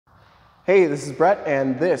Hey, this is Brett,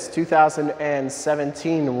 and this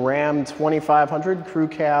 2017 Ram 2500 Crew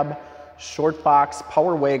Cab Shortbox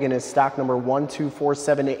Powerwagon is stock number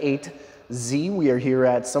 12478Z. We are here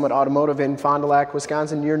at Summit Automotive in Fond du Lac,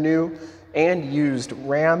 Wisconsin, your new and used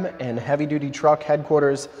Ram and heavy-duty truck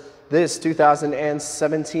headquarters. This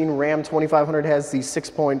 2017 Ram 2500 has the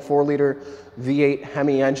 6.4-liter V8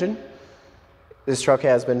 Hemi engine. This truck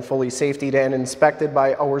has been fully safetied and inspected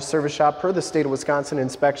by our service shop per the state of Wisconsin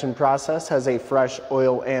inspection process, has a fresh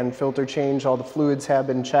oil and filter change. All the fluids have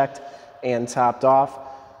been checked and topped off.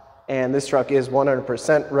 And this truck is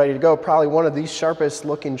 100% ready to go. Probably one of the sharpest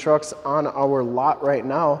looking trucks on our lot right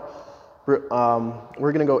now. We're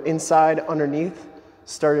gonna go inside, underneath,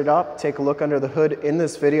 start it up, take a look under the hood in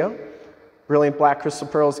this video. Brilliant black crystal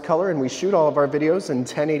pearls color, and we shoot all of our videos in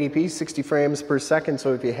 1080p, 60 frames per second.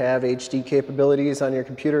 So if you have HD capabilities on your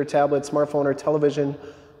computer, tablet, smartphone, or television,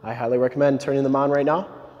 I highly recommend turning them on right now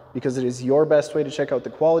because it is your best way to check out the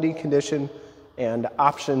quality, condition, and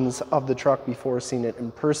options of the truck before seeing it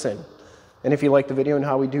in person. And if you like the video and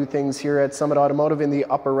how we do things here at Summit Automotive, in the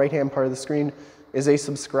upper right-hand part of the screen is a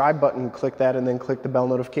subscribe button. Click that and then click the bell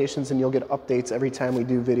notifications and you'll get updates every time we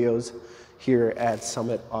do videos here at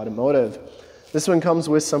Summit Automotive. This one comes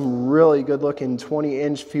with some really good looking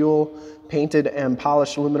 20-inch fuel painted and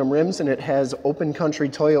polished aluminum rims, and it has open country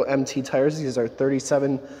Toyo MT tires. These are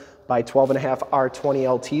 37 by 12.5 R20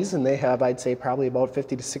 LTs, and they have, I'd say, probably about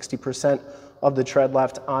 50 to 60% of the tread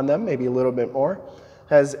left on them, maybe a little bit more.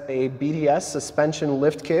 Has a BDS suspension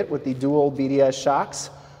lift kit with the dual BDS shocks.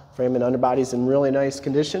 Frame and underbody's in really nice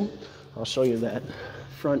condition. I'll show you that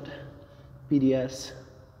front BDS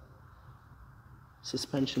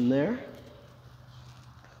suspension there.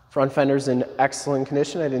 Front fender's in excellent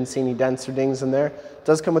condition. I didn't see any dents or dings in there. It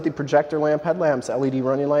does come with the projector lamp headlamps, LED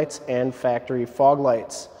running lights, and factory fog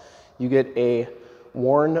lights. You get a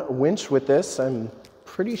worn winch with this. I'm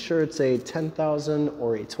pretty sure it's a 10,000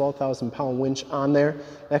 or a 12,000 pound winch on there.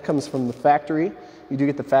 That comes from the factory. You do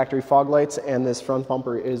get the factory fog lights, and this front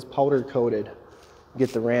bumper is powder coated. You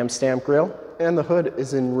get the Ram stamp grille, and the hood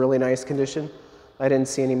is in really nice condition. I didn't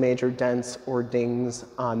see any major dents or dings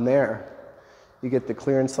on there. You get the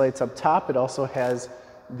clearance lights up top. It also has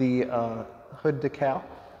the hood decal.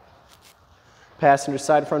 Passenger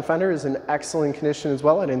side front fender is in excellent condition as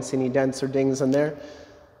well. I didn't see any dents or dings in there.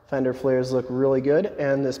 Fender flares look really good.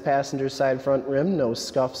 And this passenger side front rim, no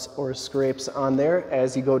scuffs or scrapes on there.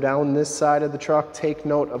 As you go down this side of the truck, take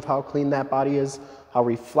note of how clean that body is, how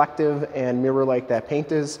reflective and mirror-like that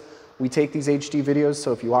paint is. We take these HD videos,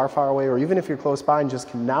 so if you are far away or even if you're close by and just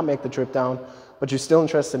cannot make the trip down, but you're still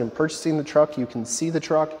interested in purchasing the truck, you can see the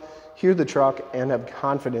truck, hear the truck, and have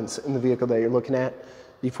confidence in the vehicle that you're looking at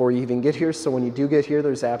before you even get here. So when you do get here,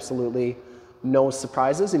 there's absolutely no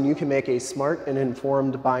surprises, and you can make a smart and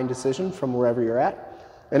informed buying decision from wherever you're at.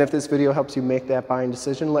 And if this video helps you make that buying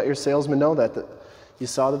decision, let your salesman know that you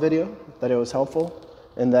saw the video, that it was helpful,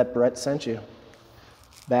 and that Brett sent you.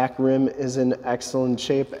 Back rim is in excellent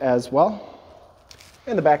shape as well.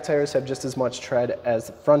 And the back tires have just as much tread as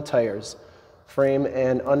the front tires. Frame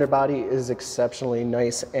and underbody is exceptionally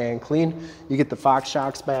nice and clean. You get the Fox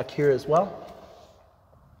shocks back here as well.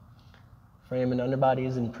 Frame and underbody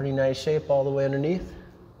is in pretty nice shape all the way underneath.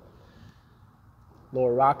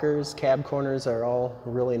 Lower rockers, cab corners are all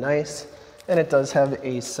really nice. And it does have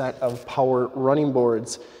a set of power running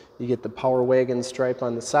boards. You get the Powerwagon stripe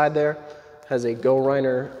on the side there. Has a Go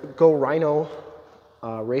Rhino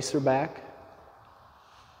racer back.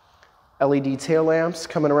 LED tail lamps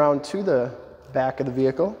coming around to the back of the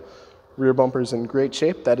vehicle. Rear bumper's in great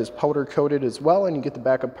shape. That is powder coated as well, and you get the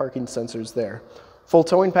backup parking sensors there. Full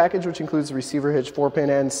towing package, which includes the receiver hitch, 4-pin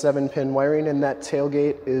and 7-pin wiring, and that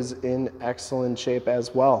tailgate is in excellent shape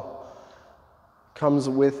as well. Comes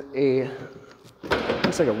with a,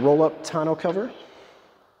 looks like a roll-up tonneau cover.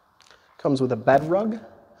 Comes with a bed rug.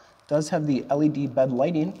 Does have the LED bed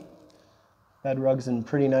lighting. Bed rug's in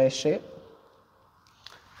pretty nice shape.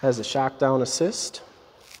 Has a shock down assist.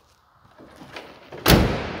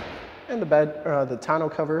 And the tonneau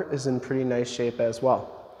cover is in pretty nice shape as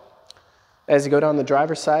well. As you go down the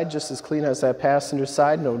driver's side, just as clean as that passenger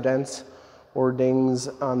side, no dents or dings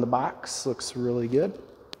on the box, looks really good.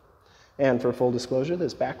 And for full disclosure,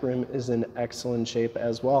 this back rim is in excellent shape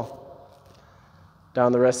as well.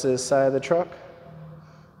 Down the rest of this side of the truck,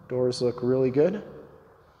 doors look really good.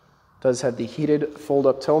 Does have the heated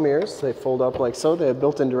fold-up tow mirrors. They fold up like so. They have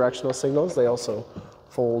built-in directional signals. They also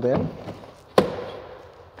fold in.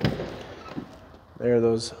 There are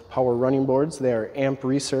those power running boards. They are amp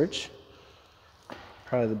research.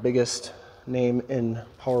 Probably the biggest name in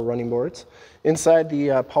power running boards. Inside the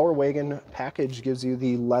Powerwagon package gives you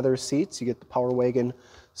the leather seats. You get the Powerwagon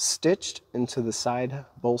stitched into the side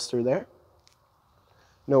bolster there.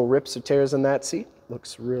 No rips or tears in that seat.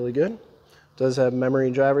 Looks really good. Does have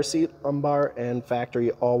memory driver seat, lumbar, and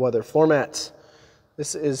factory all-weather floor mats.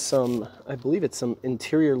 This is some, I believe it's some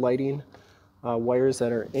interior lighting wires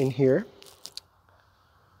that are in here.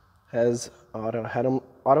 Has auto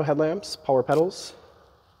headlamps, power pedals,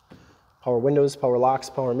 power windows, power locks,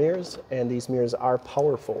 power mirrors, and these mirrors are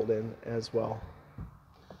power fold-in as well.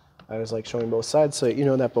 I always like showing both sides so you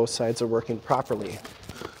know that both sides are working properly.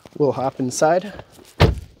 We'll hop inside,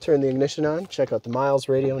 turn the ignition on, check out the miles,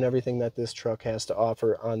 radio, and everything that this truck has to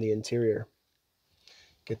offer on the interior.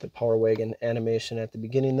 Get the Powerwagon animation at the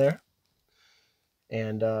beginning there.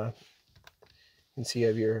 And you can see you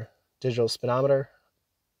have your digital speedometer,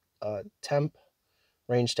 temp,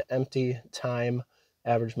 range to empty, time,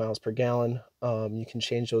 average miles per gallon. You can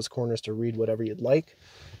change those corners to read whatever you'd like.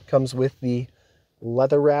 Comes with the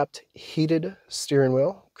leather-wrapped heated steering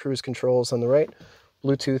wheel, cruise controls on the right,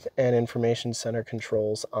 Bluetooth and information center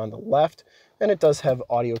controls on the left, and it does have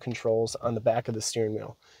audio controls on the back of the steering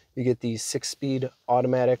wheel. You get the 6-speed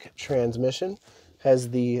automatic transmission, has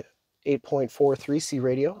the 8.4 3C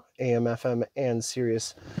radio, AM, FM, and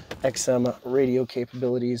Sirius XM radio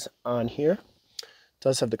capabilities on here.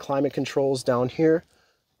 Does have the climate controls down here.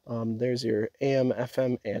 There's your AM,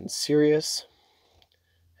 FM, and Sirius.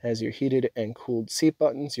 Has your heated and cooled seat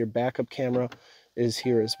buttons. Your backup camera is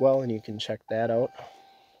here as well, and you can check that out.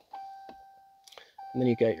 And then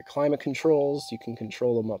you got your climate controls. You can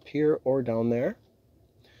control them up here or down there.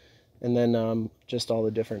 And then just all the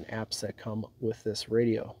different apps that come with this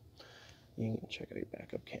radio. You can check out your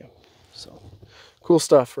backup cam. So cool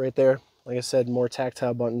stuff right there. Like I said, more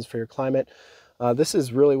tactile buttons for your climate. This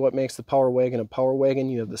is really what makes the Powerwagon a Powerwagon.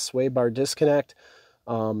 You have the sway bar disconnect,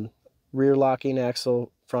 rear locking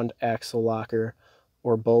axle, front axle locker,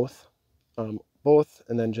 or both, and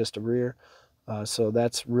then just a rear. So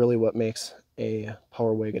that's really what makes a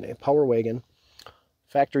Powerwagon a Powerwagon.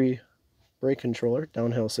 Factory brake controller,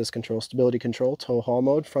 downhill assist control, stability control, tow haul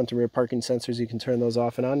mode, front and rear parking sensors, you can turn those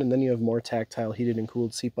off and on, and then you have more tactile heated and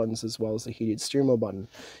cooled seat buttons as well as the heated steering wheel button.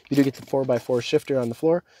 You do get the 4x4 shifter on the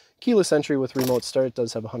floor, keyless entry with remote start. It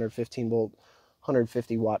does have a 115 volt,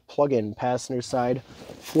 150 watt plug-in. Passenger side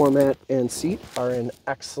floor mat and seat are in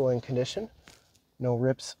excellent condition. No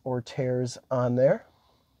rips or tears on there.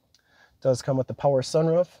 Does come with the power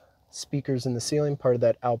sunroof, speakers in the ceiling, part of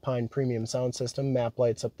that Alpine premium sound system, map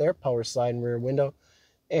lights up there, power slide and rear window,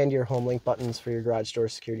 and your Homelink buttons for your garage door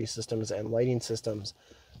security systems and lighting systems,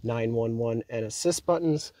 911 and assist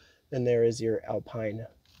buttons, and there is your Alpine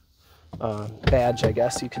badge, I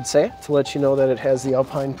guess you could say, to let you know that it has the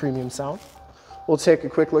Alpine premium sound. We'll take a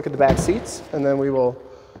quick look at the back seats, and then we will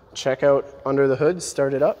check out under the hood,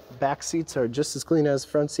 start it up. Back seats are just as clean as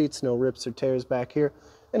front seats, no rips or tears back here,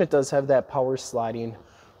 and it does have that power sliding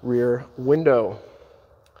rear window.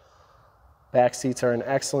 Back seats are in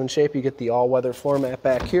excellent shape. You get the all-weather floor mat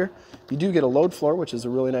back here. You do get a load floor, which is a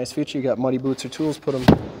really nice feature. You got muddy boots or tools, put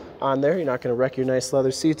them on there. You're not going to wreck your nice leather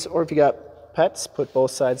seats. Or if you got pets, put both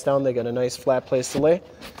sides down. They got a nice flat place to lay.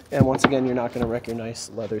 And once again, you're not going to wreck your nice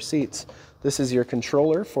leather seats. This is your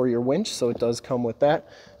controller for your winch, so it does come with that.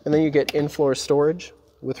 And then you get in-floor storage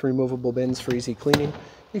with removable bins for easy cleaning.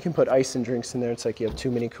 You can put ice and drinks in there. It's like you have 2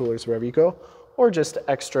 mini coolers wherever you go, or just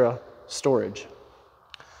extra storage.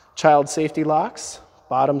 Child safety locks.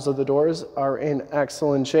 Bottoms of the doors are in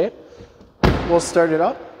excellent shape. We'll start it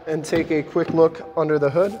up and take a quick look under the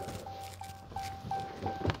hood.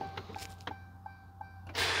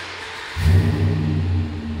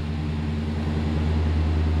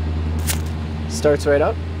 Starts right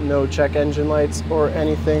up. No check engine lights or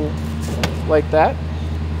anything like that.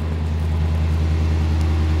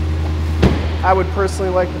 I would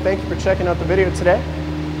personally like to thank you for checking out the video today,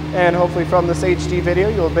 and hopefully from this HD video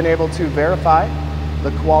you'll have been able to verify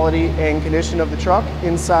the quality and condition of the truck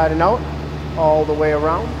inside and out, all the way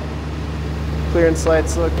around. Clearance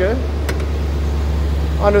lights look good.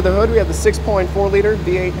 Under the hood we have the 6.4 liter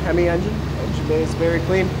V8 Hemi engine. Engine bay is very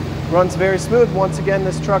clean, runs very smooth. Once again,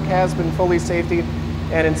 this truck has been fully safetied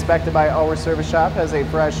and inspected by our service shop, has a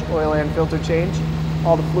fresh oil and filter change.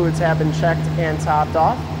 All the fluids have been checked and topped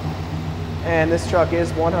off. And this truck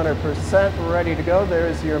is 100% ready to go.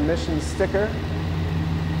 There's your emissions sticker.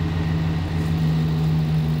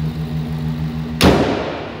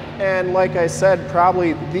 And like I said,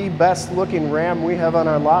 probably the best looking Ram we have on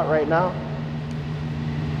our lot right now.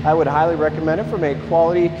 I would highly recommend it from a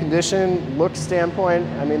quality, condition, look standpoint.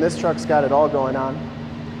 I mean, this truck's got it all going on.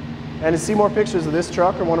 And to see more pictures of this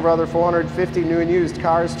truck or one of our other 450 new and used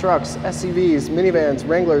cars, trucks, SUVs, minivans,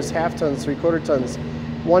 Wranglers, half tons, 3/4 tons,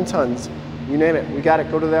 1 tons, you name it, we got it.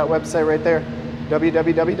 Go to that website right there,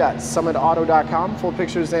 www.summitauto.com. Full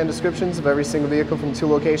pictures and descriptions of every single vehicle from 2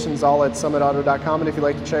 locations, all at summitauto.com. And if you'd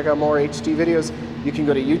like to check out more HD videos, you can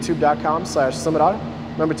go to youtube.com/summitauto.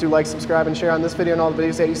 Remember to like, subscribe, and share on this video and all the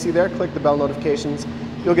videos that you see there. Click the bell notifications.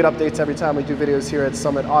 You'll get updates every time we do videos here at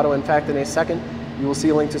Summit Auto. In fact, in a second, you will see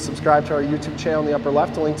a link to subscribe to our YouTube channel in the upper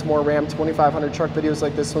left, a link to more Ram 2500 truck videos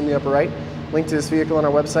like this one in the upper right, link to this vehicle on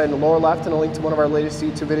our website in the lower left, and a link to one of our latest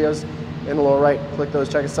YouTube videos in the lower right. Click those,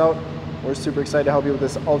 check us out. We're super excited to help you with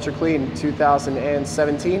this ultra clean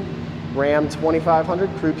 2017 Ram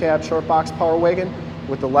 2500 Crew Cab Short Box Power Wagon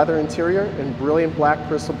with the leather interior and brilliant black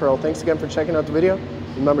crystal pearl. Thanks again for checking out the video.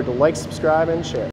 Remember to like, subscribe, and share.